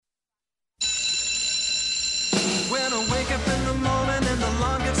When I wake up in the morning and the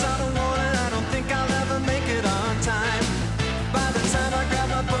alarm gives out a warning, I don't think I'll ever make it on time. By the time I grab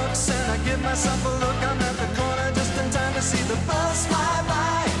my books and I give myself a look, I'm at the corner just in time to see the bus fly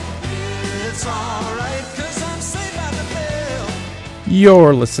by. It's alright, 'cause I'm saved by the bell.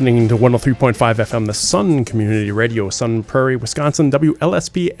 You're listening to 103.5 FM, the Sun Community Radio, Sun Prairie, Wisconsin,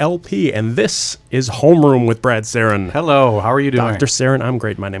 WLSP LP, and this is Homeroom with Brad Sarin. Hello, how are you doing? Dr. Sarin, I'm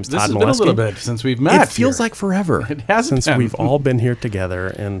great. My name's This Todd has Molesky. been a little bit since we've met. It feels here. like forever. It has since been. we've all been here together,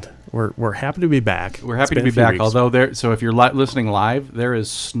 and we're happy to be back. We're It's happy to been be a few back. weeks. Although so if you're listening live, there is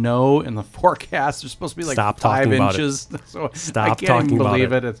snow in the forecast. There's supposed to be like Stop 5 talking about it. inches. So Stop I can't talking even about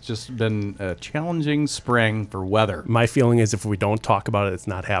believe it. It's just been a challenging spring for weather. My feeling is if we don't talk about it, it's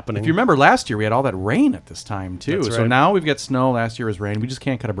not happening. If you remember last year, we had all that rain at this time too. That's So right. now we've got snow. Last year was rain. We just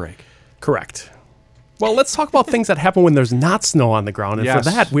can't cut a break. Correct. Well, let's talk about things that happen when there's not snow on the ground. And Yes.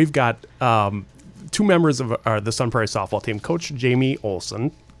 for that, we've got two members of the Sun Prairie softball team, Coach Jamie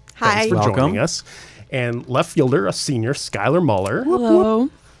Olson. Hi. Thanks for Welcome. joining us. And left fielder, a senior, Skylar Muller. Hello.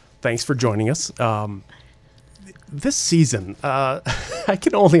 Thanks for joining us. This season, I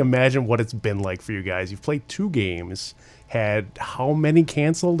can only imagine what it's been like for you guys. You've played 2 games. Had how many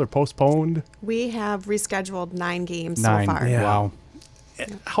canceled or postponed? We have rescheduled 9 games 9. so far. Yeah. Wow.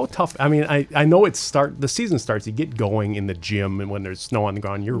 How tough? I mean, I know the season starts. You get going in the gym, and when there's snow on the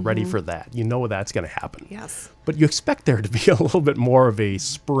ground, you're ready for that. You know that's going to happen. Yes. But you expect there to be a little bit more of a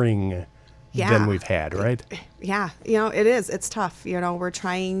spring Yeah. than we've had, right? Yeah. It is. It's tough. We're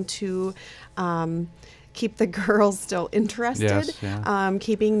trying to keep the girls still interested, Yes, yeah.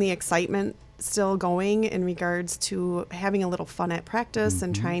 Keeping the excitement still going in regards to having a little fun at practice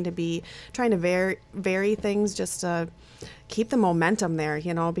and trying to vary things just to keep the momentum there,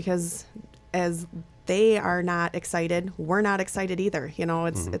 because as they are not excited, we're not excited either.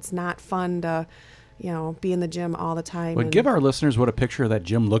 It's not fun to, be in the gym all the time. But and- give our listeners what a picture of that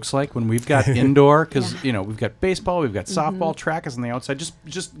gym looks like when we've got indoor, because we've got baseball, we've got softball, track is on the outside.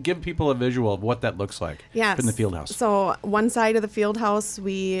 Just give people a visual of what that looks like Yes. in the field house. So one side of the field house,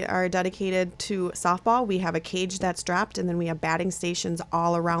 we are dedicated to softball. We have a cage that's dropped, and then we have batting stations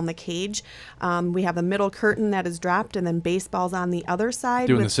all around the cage. We have the middle curtain that is dropped, and then baseball's on the other side.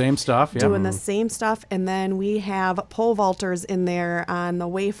 Doing the with- same stuff, yeah. Doing the same stuff, and then we have pole vaulters in there on the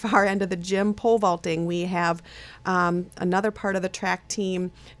way far end of the gym, pole vaulting. We have another part of the track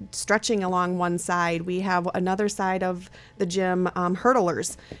team stretching along one side. We have another side of the gym,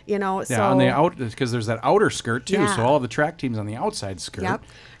 hurdlers. Yeah, so on the out, because there's that outer skirt too. Yeah. So all the track teams on the outside skirt.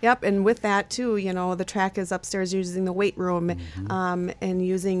 Yep. And with that too, the track is upstairs using the weight room, and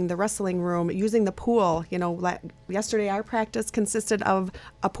using the wrestling room, using the pool. Yesterday our practice consisted of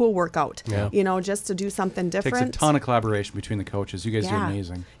a pool workout. Yeah. Just to do something different. Takes a ton of collaboration between the coaches. You guys do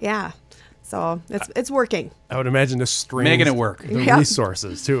amazing. Yeah. So it's working. I would imagine this strains Making it work. the Yeah.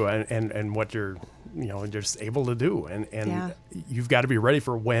 resources too, and what you're just able to do, and Yeah. you've got to be ready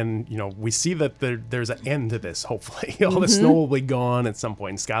for when we see that there's an end to this. Hopefully, all the snow will be gone at some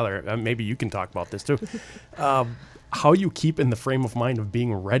point. Skylar, maybe you can talk about this too. How you keep in the frame of mind of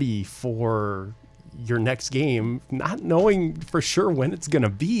being ready for your next game, not knowing for sure when it's going to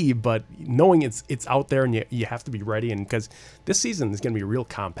be, but knowing it's out there, and you have to be ready. And because this season is going to be real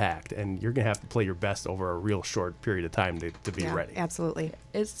compact, and you're going to have to play your best over a real short period of time to be Yeah, ready. absolutely.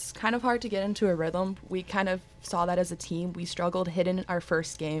 It's kind of hard to get into a rhythm. We kind of saw that as a team. We struggled hitting our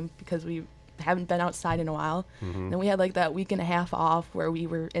first game because we haven't been outside in a while. Then we had like that week and a half off where we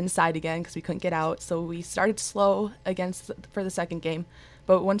were inside again because we couldn't get out. So we started slow for the second game.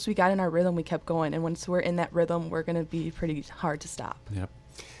 But once we got in our rhythm, we kept going. And once we're in that rhythm, we're going to be pretty hard to stop. Yep.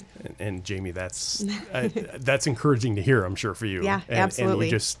 And Jamie, that's encouraging to hear, I'm sure, for you. Yeah, and absolutely.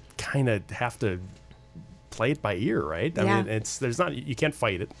 And you just kind of have to play it by ear, right? I Yeah. mean, you can't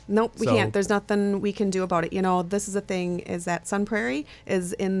fight it. Nope, we So- can't. There's nothing we can do about it. This is the thing, is that Sun Prairie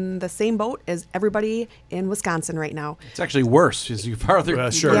is in the same boat as everybody in Wisconsin right now. It's actually worse as you farther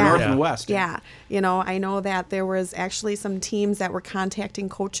Sure, north yeah. and west. Yeah. I know that there was actually some teams that were contacting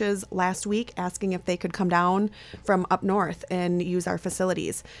coaches last week asking if they could come down from up north and use our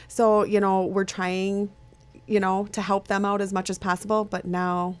facilities. So, we're trying, to help them out as much as possible, but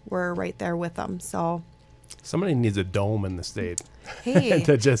now we're right there with them. So, Somebody needs a dome in the state. hey,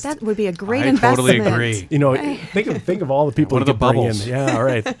 To just- that would be a great I investment. totally agree. Think of all the people One you of could the bring in. bubbles. Yeah, all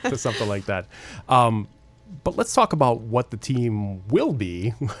right, to something like that. But let's talk about what the team will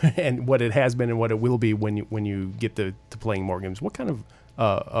be, and what it has been, and what it will be when you get to playing more games. What kind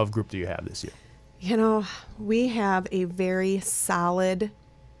of group do you have this year? We have a very solid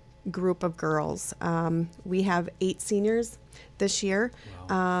group of girls. We have 8 seniors this year.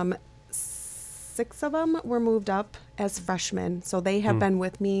 6 of them were moved up as freshmen. So they have been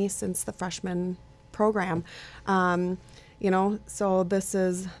with me since the freshman program. So this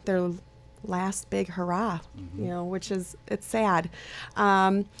is their last big hurrah, which is, it's sad.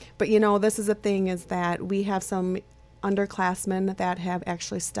 But, this is the thing, is that we have some underclassmen that have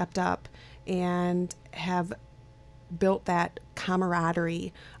actually stepped up and have built that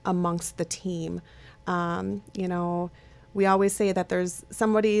camaraderie amongst the team. We always say that there's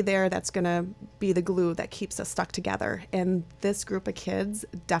somebody there that's going to be the glue that keeps us stuck together. And this group of kids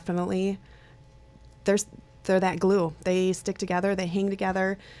definitely, they're that glue. They stick together, they hang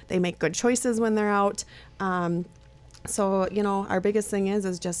together, they make good choices when they're out. So, our biggest thing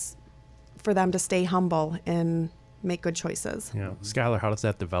is just for them to stay humble and make good choices. Yeah. Skylar, how does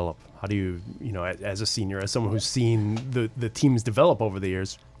that develop? How do you, as a senior, as someone who's seen the teams develop over the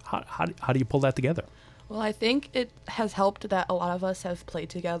years, how do you pull that together? Well, I think it has helped that a lot of us have played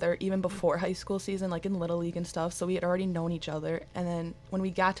together even before high school season, like in Little League and stuff. So we had already known each other. And then when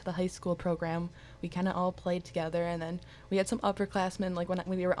we got to the high school program, we kind of all played together. And then we had some upperclassmen, like when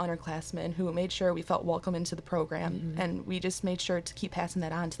we were underclassmen, who made sure we felt welcome into the program. And we just made sure to keep passing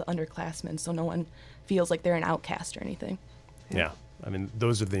that on to the underclassmen so no one feels like they're an outcast or anything. Yeah. I mean,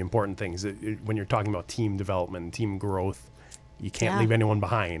 those are the important things. When you're talking about team development, team growth, you can't leave anyone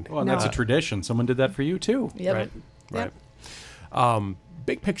behind. Well, and that's a tradition. Someone did that for you, too. Yep. Right.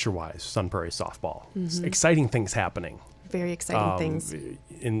 Big picture-wise, Sun Prairie softball. Exciting things happening. Very exciting things.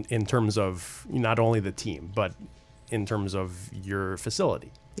 In terms of not only the team, but in terms of your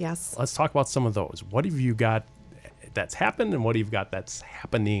facility. Yes. Let's talk about some of those. What have you got that's happened, and what have you got that's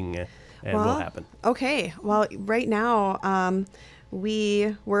happening and will happen? Okay. Well, right now,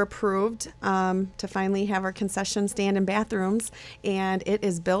 we were approved to finally have our concession stand and bathrooms, and it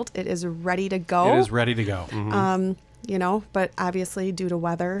is built. It is ready to go. It is ready to go. But obviously due to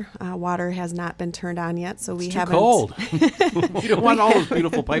weather, water has not been turned on yet, so we haven't. Cold. You don't want all those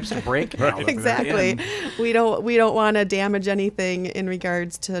beautiful pipes to break. Exactly. We don't want to damage anything in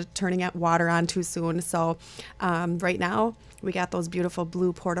regards to turning water on too soon. So right now, we got those beautiful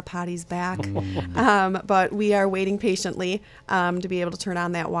blue porta potties back, but we are waiting patiently to be able to turn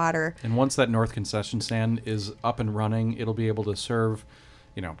on that water. And once that north concession stand is up and running, it'll be able to serve,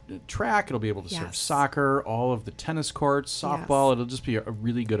 track. It'll be able to serve soccer, all of the tennis courts, softball. Yes. It'll just be a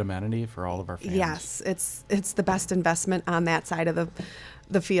really good amenity for all of our fans. Yes, it's the best investment on that side of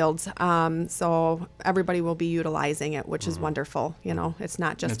the fields. So everybody will be utilizing it, which is wonderful. It's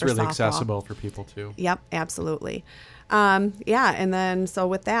not just and it's for really softball. accessible for people too. Yep, absolutely. And then so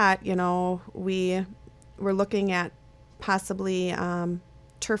with that, we're looking at possibly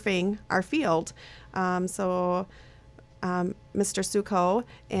turfing our field. Mr. Suko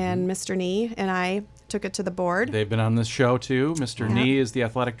and Mr. Nee and I took it to the board. They've been on this show too. Mr. Nee is the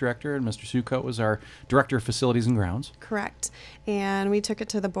athletic director, and Mr. Suko is our director of facilities and grounds. Correct. And we took it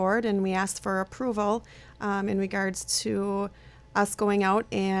to the board, and we asked for approval in regards to us going out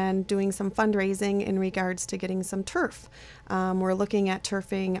and doing some fundraising in regards to getting some turf. We're looking at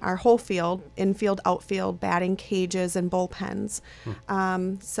turfing our whole field, infield, outfield, batting cages, and bullpens.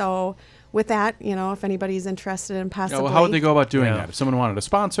 So with that, if anybody's interested in possibly... How would they go about doing that? If someone wanted a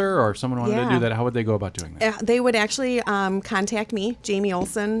sponsor or if someone wanted to do that, how would they go about doing that? They would actually contact me, Jamie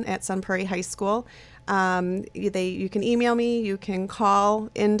Olson at Sun Prairie High School. You can email me, you can call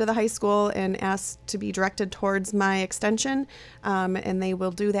into the high school and ask to be directed towards my extension, and they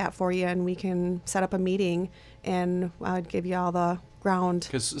will do that for you, and we can set up a meeting, and I'd give you all the ground.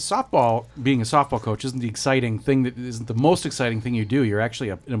 Because softball, being a softball coach, isn't the most exciting thing you do. You're actually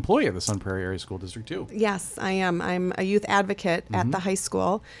an employee of the Sun Prairie Area School District too. Yes, I am. I'm a youth advocate at the high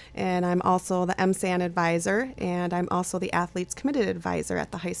school, and I'm also the MSAN advisor, and I'm also the athletes committed advisor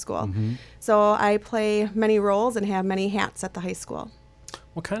at the high school. So I play many roles and have many hats at the high school.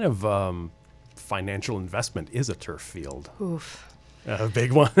 What kind of financial investment is a turf field? Oof. A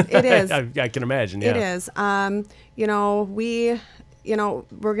big one. It is. I can imagine. Yeah. It is.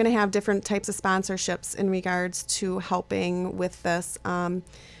 We're going to have different types of sponsorships in regards to helping with this. The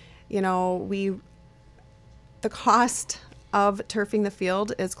cost of turfing the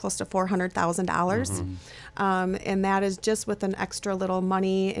field is close to $400,000. And that is just with an extra little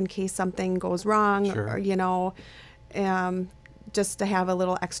money in case something goes wrong, or, just to have a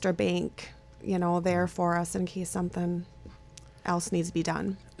little extra bank, there for us in case something else needs to be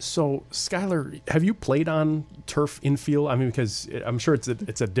done. So, Skylar, have you played on turf infield? I mean, because I'm sure it's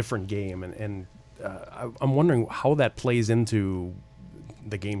a different game, and I'm wondering how that plays into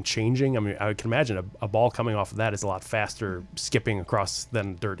the game changing. I mean, I can imagine a ball coming off of that is a lot faster skipping across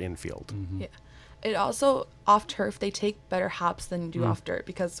than dirt infield. Yeah. It also, off turf, they take better hops than you do off dirt,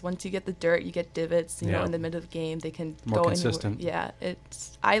 because once you get the dirt, you get divots, you know, in the middle of the game. They can More go consistent. Yeah,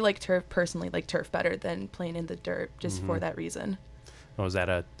 I like turf, personally like turf better than playing in the dirt, just for that reason. I was at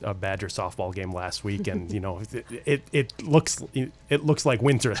a Badger softball game last week, and you know, it looks like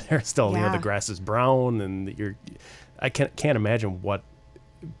winter there still. You know, Yeah. the grass is brown, and I can't imagine what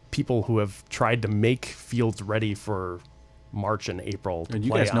people who have tried to make fields ready for March and April to And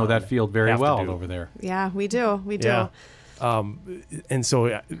you play guys know on that field very have to well do. over there. Yeah, we do. We do. Yeah. And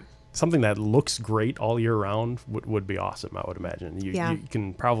so something that looks great all year round would be awesome, I would imagine. You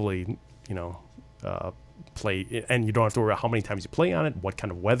can probably, you know, play, and you don't have to worry about how many times you play on it, what kind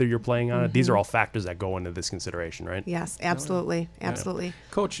of weather you're playing on it. These are all factors that go into this consideration, right? Yes, absolutely. Absolutely.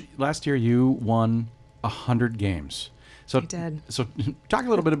 Coach, last year you won 100 games. So, I did. So talk a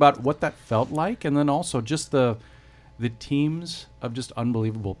little bit about what that felt like, and then also just the teams of just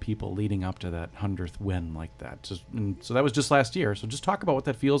unbelievable people leading up to that 100th win like that. So that was just last year. So just talk about what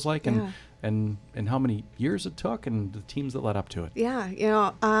that feels like, and how many years it took, and the teams that led up to it. Yeah, you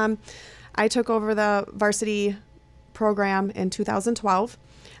know, I took over the varsity program in 2012.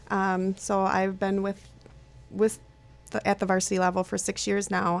 So I've been at the varsity level for 6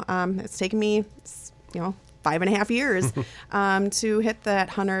 years now. It's taken me, 5.5 years to hit that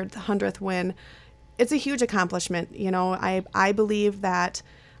 100th win. It's a huge accomplishment. You know, I believe that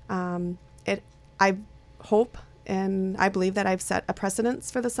I hope and I believe that I've set a precedence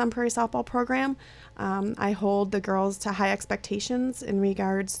for the Sun Prairie softball program. I hold the girls to high expectations in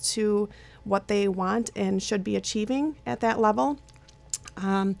regards to what they want and should be achieving at that level.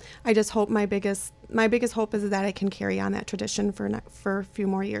 I just hope my biggest hope is that I can carry on that tradition for a few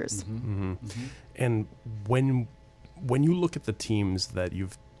more years. Mm-hmm. Mm-hmm. And when you look at the teams that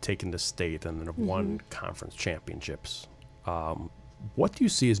you've taken to state and have won conference championships, what do you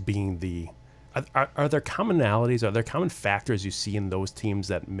see as being are there commonalities? Are there common factors you see in those teams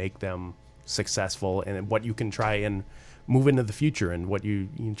that make them successful, and what you can try and move into the future, and what you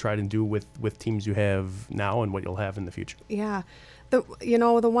try to do with teams you have now and what you'll have in the future? Yeah. The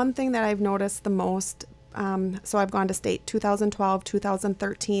one thing that I've noticed the most, so I've gone to state 2012,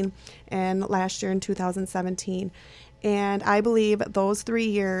 2013, and last year in 2017. And I believe those 3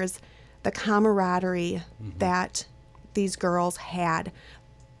 years, the camaraderie that these girls had,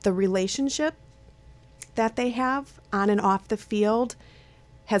 the relationship that they have on and off the field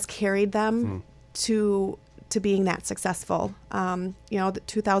has carried them to being that successful. The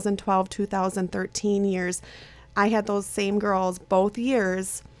 2012, 2013 years, I had those same girls both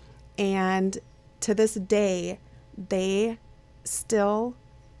years, and to this day, they still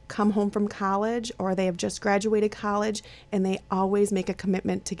come home from college, or they have just graduated college, and they always make a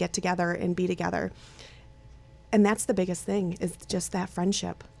commitment to get together and be together. And that's the biggest thing, is just that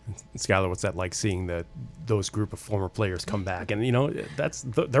friendship. Skylar, what's that like, seeing those group of former players come back? And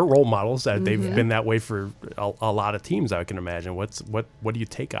they're role models. They've been that way for a lot of teams, I can imagine. What do you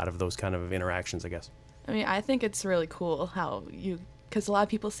take out of those kind of interactions, I guess? I mean, I think it's really cool how because a lot of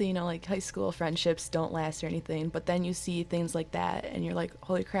people say, like high school friendships don't last or anything, but then you see things like that and you're like,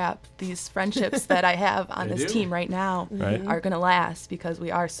 holy crap, these friendships that I have on this team right now are going to last, because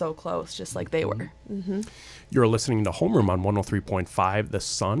we are so close, just like they were. Mm-hmm. You're listening to Homeroom on 103.5 The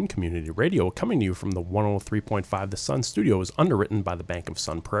Sun Community Radio, coming to you from the 103.5 The Sun studios, underwritten by the Bank of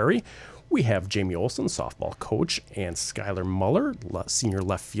Sun Prairie. We have Jamie Olson, softball coach, and Skylar Muller, senior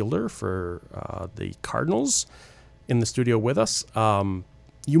left fielder for the Cardinals, in the studio with us.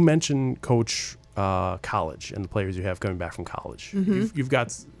 You mentioned, Coach, college and the players you have coming back from college. You've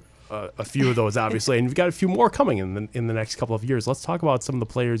got a few of those, obviously, and you've got a few more coming in the next couple of years. Let's talk about some of the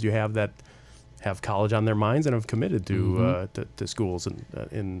players you have that have college on their minds and have committed to schools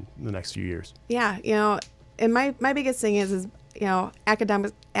in the next few years. Yeah, and my biggest thing is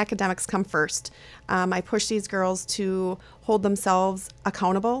academics come first. I push these girls to hold themselves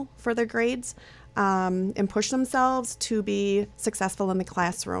accountable for their grades, and push themselves to be successful in the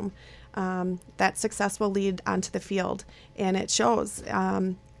classroom. That success will lead onto the field, and it shows.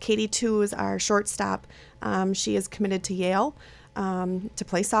 Katie Tu is our shortstop. She is committed to Yale to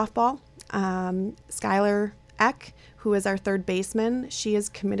play softball. Skylar Eck, who is our third baseman, she is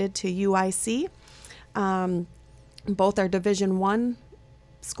committed to UIC. Both are Division I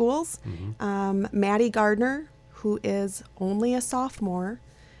schools. Maddie Gardner, who is only a sophomore,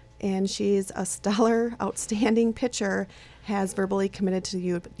 and she's a stellar, outstanding pitcher, has verbally committed to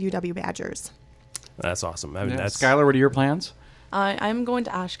UW Badgers. That's awesome. I mean, Skylar, what are your plans? I'm going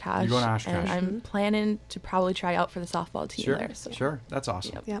to Oshkosh. You're going to Oshkosh. And I'm planning to probably try out for the softball team there. So. Sure. That's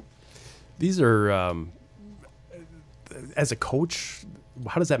awesome. Yep. These are, as a coach,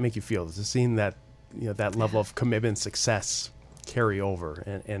 how does that make you feel? Is it seeing that that level of commitment, success carry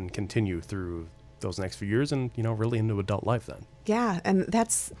over and continue through those next few years and, really into adult life then. Yeah, and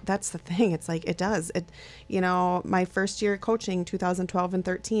that's the thing. It's like it does. My first year coaching, 2012 and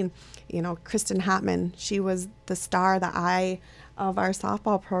 13, Kristen Hotman, she was the star, the eye of our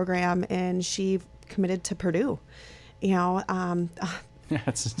softball program, and she committed to Purdue. Yeah,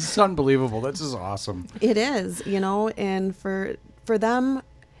 it's unbelievable. This is awesome. It is, and for them,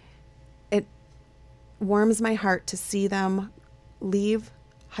 it warms my heart to see them leave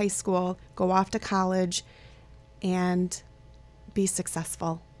high school, go off to college, and be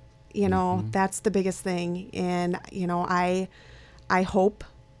successful. That's the biggest thing. And, I hope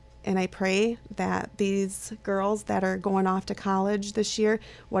and I pray that these girls that are going off to college this year,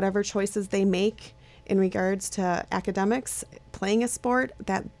 whatever choices they make in regards to academics, playing a sport,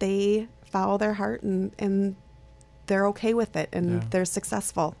 that they follow their heart and they're okay with it and they're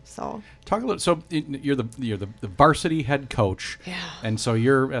successful. So talk a little. So you're the varsity head coach, and so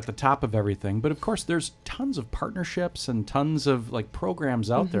you're at the top of everything. But of course, there's tons of partnerships and tons of programs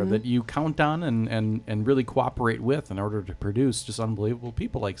out there that you count on and really cooperate with in order to produce just unbelievable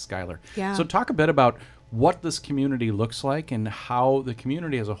people like Skylar. Yeah. So talk a bit about what this community looks like and how the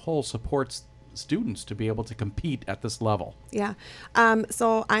community as a whole supports students to be able to compete at this level. Yeah.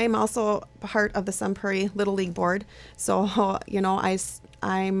 So I'm also part of the Sun Prairie Little League board. So,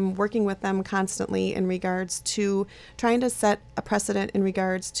 I'm working with them constantly in regards to trying to set a precedent in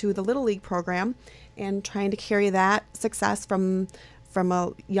regards to the Little League program and trying to carry that success from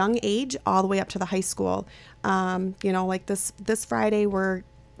a young age all the way up to the high school. Like this Friday, we're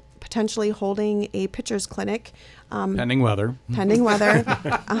potentially holding a pitcher's clinic. Pending weather.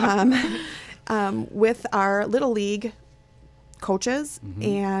 With our Little League coaches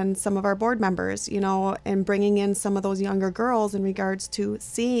and some of our board members, and bringing in some of those younger girls in regards to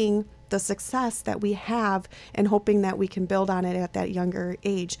seeing the success that we have and hoping that we can build on it at that younger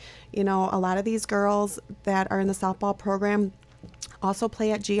age. A lot of these girls that are in the softball program also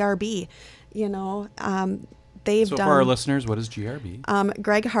play at GRB. They've so done. For our listeners, what is GRB?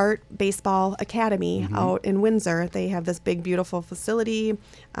 Greg Hart Baseball Academy out in Windsor. They have this big, beautiful facility.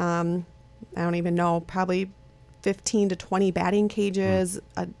 I don't even know, probably 15 to 20 batting cages,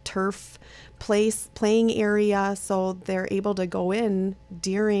 a turf playing area. So they're able to go in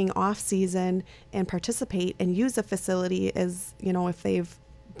during off season and participate and use the facility as, if they've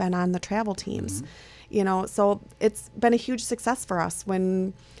been on the travel teams, so it's been a huge success for us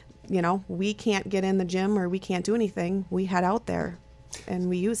when, we can't get in the gym or we can't do anything. We head out there and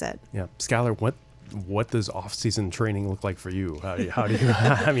we use it. Yeah. Skylar, what does off-season training look like for you? How do you,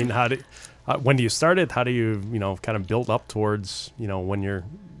 when do you start it? How do you, kind of build up towards, when you're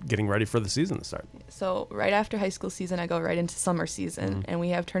getting ready for the season to start? So right after high school season, I go right into summer season, and we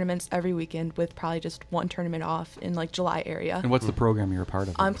have tournaments every weekend with probably just one tournament off in July area. And what's the program you're a part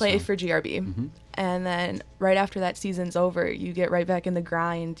of? I'm playing for GRB. And then right after that season's over, you get right back in the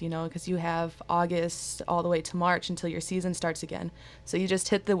grind, because you have August all the way to March until your season starts again. So you just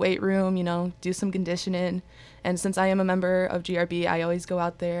hit the weight room, do some conditioning. And since I am a member of GRB, I always go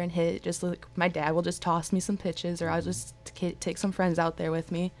out there and hit. Just like my dad will just toss me some pitches, or I'll just take some friends out there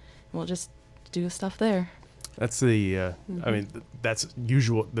with me, and we'll just do stuff there. That's the, that's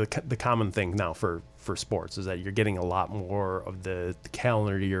usual, the common thing now for sports is that you're getting a lot more of the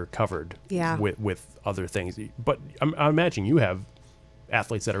calendar year covered with other things. But I imagine you have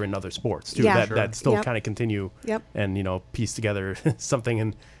athletes that are in other sports too, that still kind of continue and, piece together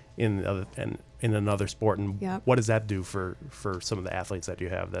something in another sport. And what does that do for some of the athletes that you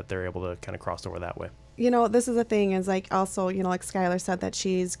have that they're able to kind of cross over that way? This is the thing is also, like Skylar said, that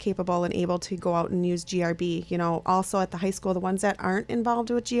she's capable and able to go out and use GRB. Also at the high school, the ones that aren't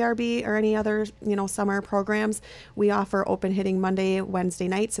involved with GRB or any other, summer programs, we offer open hitting Monday, Wednesday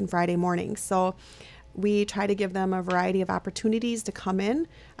nights, and Friday mornings. So we try to give them a variety of opportunities to come in.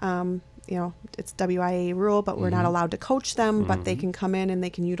 It's WIA rule, but we're not allowed to coach them, but they can come in and they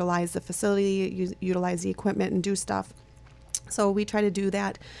can utilize the facility, utilize the equipment and do stuff. So we try to do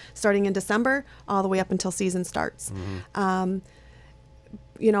that starting in December all the way up until season starts.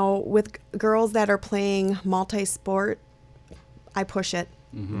 With girls that are playing multi-sport, I push it,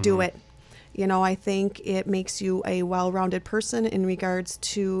 do it. I think it makes you a well-rounded person in regards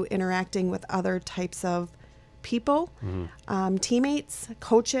to interacting with other types of people, teammates,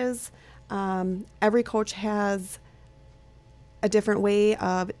 coaches. Every coach has a different way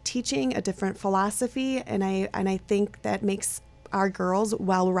of teaching, a different philosophy, and I think that makes our girls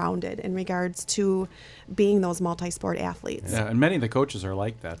well-rounded in regards to being those multi-sport athletes. Yeah, and many of the coaches are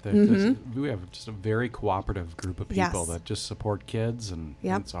like that. We have just a very cooperative group of people Yes. that just support kids, and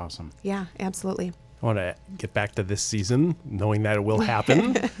Yep. it's awesome. Yeah, absolutely. I want to get back to this season, knowing that it will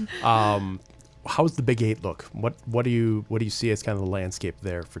happen. How's the Big 8 look? What do you see as kind of the landscape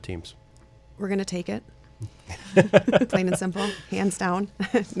there for teams? We're going to take it. Plain and simple, hands down.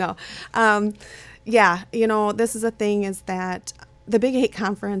 No. Yeah, this is the thing, is that the Big 8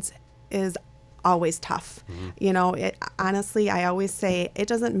 conference is always tough. Honestly, I always say it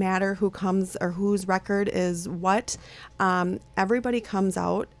doesn't matter who comes or whose record is what. Everybody comes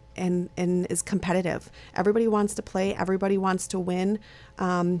out and is competitive. Everybody wants to play. Everybody wants to win.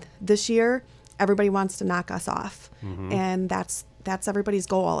 This year, everybody wants to knock us off. And that's everybody's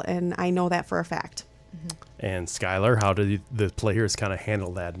goal. And I know that for a fact. And Skylar, how do the players kind of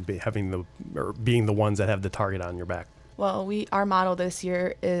handle that and being the ones that have the target on your back? Well, our motto this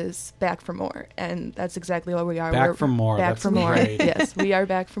year is back for more, and that's exactly what we are. Back for more. Back That's for more. great. Yes, we are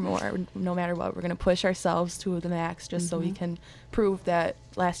back for more. No matter what, we're going to push ourselves to the max, just so we can prove that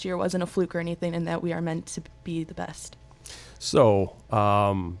last year wasn't a fluke or anything, and that we are meant to be the best. So,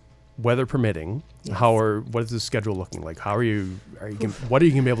 weather permitting, Yes. what is the schedule looking like? What are you going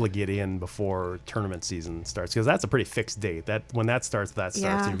to be able to get in before tournament season starts? Because that's a pretty fixed date. When that starts.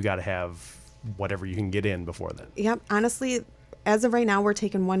 Yeah. You've got to have whatever you can get in before then. Yep. Honestly, as of right now, we're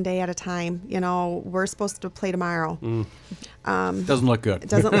taking one day at a time. We're supposed to play tomorrow. Doesn't look good. It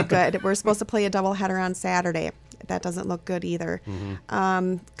doesn't look good. We're supposed to play a doubleheader on Saturday. That doesn't look good either.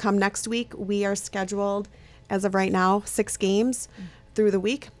 Come next week, we are scheduled, as of right now, 6 games through the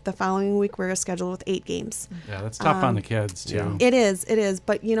week. The following week, we're scheduled with 8 games. Yeah, that's tough on the kids too. yeah. It is.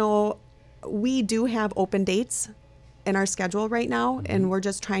 But, we do have open dates in our schedule right now, and we're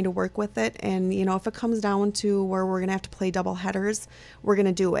just trying to work with it. And, if it comes down to where we're going to have to play double headers, we're going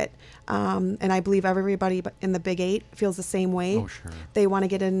to do it. And I believe everybody in the Big 8 feels the same way. Oh, sure. They want to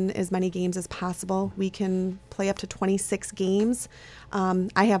get in as many games as possible. We can play up to 26 games.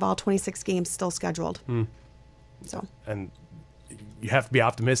 I have all 26 games still scheduled. So. And you have to be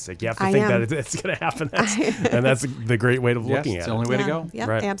optimistic. You have to I think am. that it's going to happen. And that's the great way of Yes, looking it's at the it. only way to go. Yeah,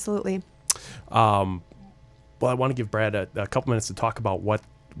 Right. absolutely. Well, I want to give Brad a couple minutes to talk about what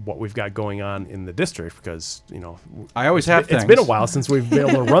we've got going on in the district, because I always have it's things. been a while since we've been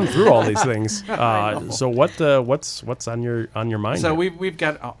able to run through all these things. So what's on your mind? So here? we've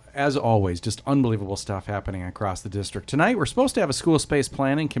got, as always, just unbelievable stuff happening across the district. Tonight we're supposed to have a school space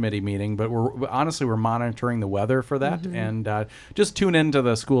planning committee meeting, but we're monitoring the weather for that, and just tune into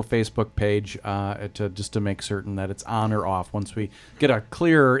the school Facebook page to make certain that it's on or off once we get a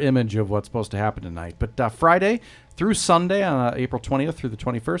clearer image of what's supposed to happen tonight. But Friday through Sunday, April 20th through the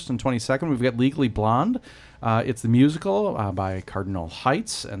 21st and 22nd, we've got Legally Blonde. It's the musical by Cardinal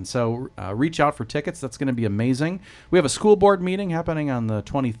Heights, and so reach out for tickets. That's going to be amazing. We have a school board meeting happening on the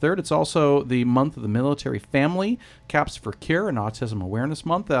 23rd. It's also the month of the military family, Caps for Care and Autism Awareness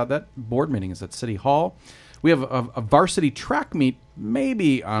Month. That board meeting is at City Hall. We have a varsity track meet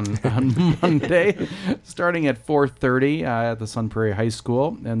maybe on Monday, starting at 4:30 at the Sun Prairie High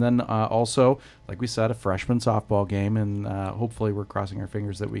School, and then also, like we said, a freshman softball game, and hopefully we're crossing our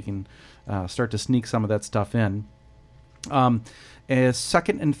fingers that we can start to sneak some of that stuff in. As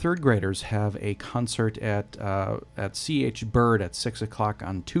second and third graders have a concert at C.H. Bird at 6 o'clock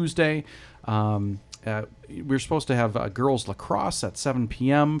on Tuesday. We're supposed to have girls lacrosse at 7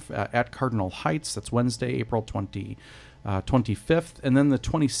 p.m. At Cardinal Heights. That's Wednesday, April 25th. And then the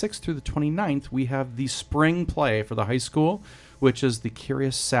 26th through the 29th, we have the spring play for the high school, which is the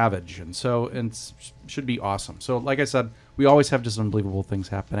Curious Savage. And it should be awesome. So like I said, we always have just unbelievable things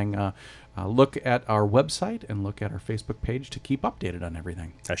happening. Look at our website and look at our Facebook page to keep updated on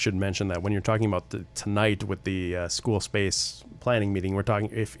everything. I should mention that when you're talking about tonight with the school space planning meeting, we're talking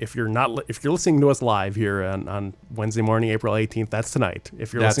if you're listening to us live here on Wednesday morning, April 18th, that's tonight.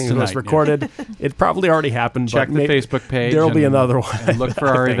 If you're That's listening to us tonight, yeah. recorded, it probably already happened. Check but the Facebook page. There'll be and- another one. And look for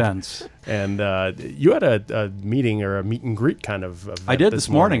I our think. events. And you had a meeting or a meet and greet kind of event I did this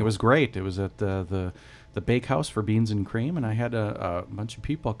morning. It was great. It was at the bakehouse for Beans and Cream, and I had a bunch of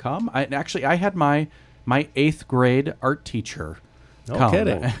people come. I had my 8th grade art teacher No come.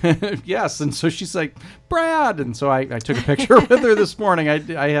 kidding. Yes, and so she's like, Brad, and so I took a picture with her this morning.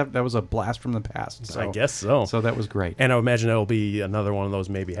 That was a blast from the past. So, I guess so. So that was great. And I imagine it'll be another one of those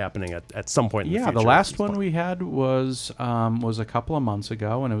maybe happening at some point in the future. The last one we had was a couple of months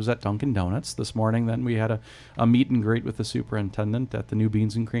ago, and it was at Dunkin' Donuts. This morning, then we had a meet and greet with the superintendent at the new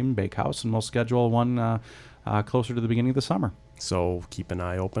Beans and Cream Bakehouse, and we'll schedule one closer to the beginning of the summer. So keep an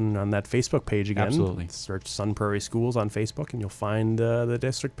eye open on that Facebook page again. Absolutely. Search Sun Prairie Schools on Facebook, and you'll find the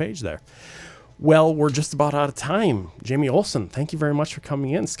district page there. Well, we're just about out of time. Jamie Olson, thank you very much for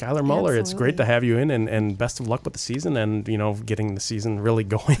coming in. Skylar Muller, it's great to have you in, and best of luck with the season and, getting the season really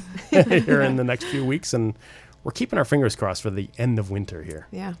going here in the next few weeks. And we're keeping our fingers crossed for the end of winter here.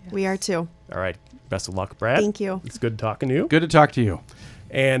 Yeah, we are too. All right. Best of luck, Brad. Thank you. It's good talking to you. Good to talk to you.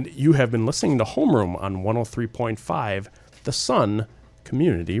 And you have been listening to Homeroom on 103.5, The Sun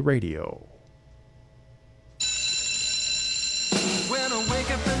Community Radio. When I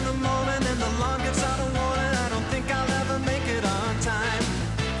wake up in the morning and the alarm gives out a warning, I don't think I'll ever make it on time.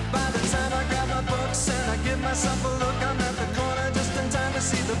 By the time I grab my books and I give myself a look, I'm at the corner just in time to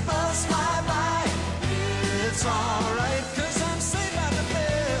see the bus fly by. It's alright, 'cause I'm saved by the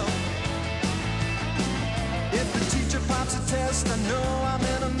bell. If the teacher pops a test, I know I'm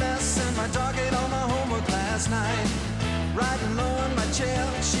in a mess, and my dog ate all my homework last night. Riding low in my chair,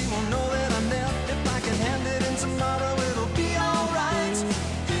 she won't know that I'm there. If I can hand it in tomorrow, it'll be alright.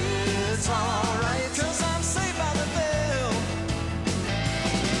 It's alright, 'cause I'm saved by the bell.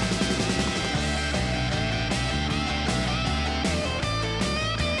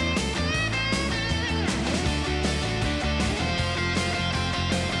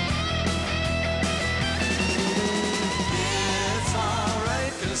 It's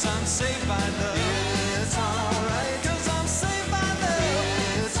alright, 'cause I'm saved by the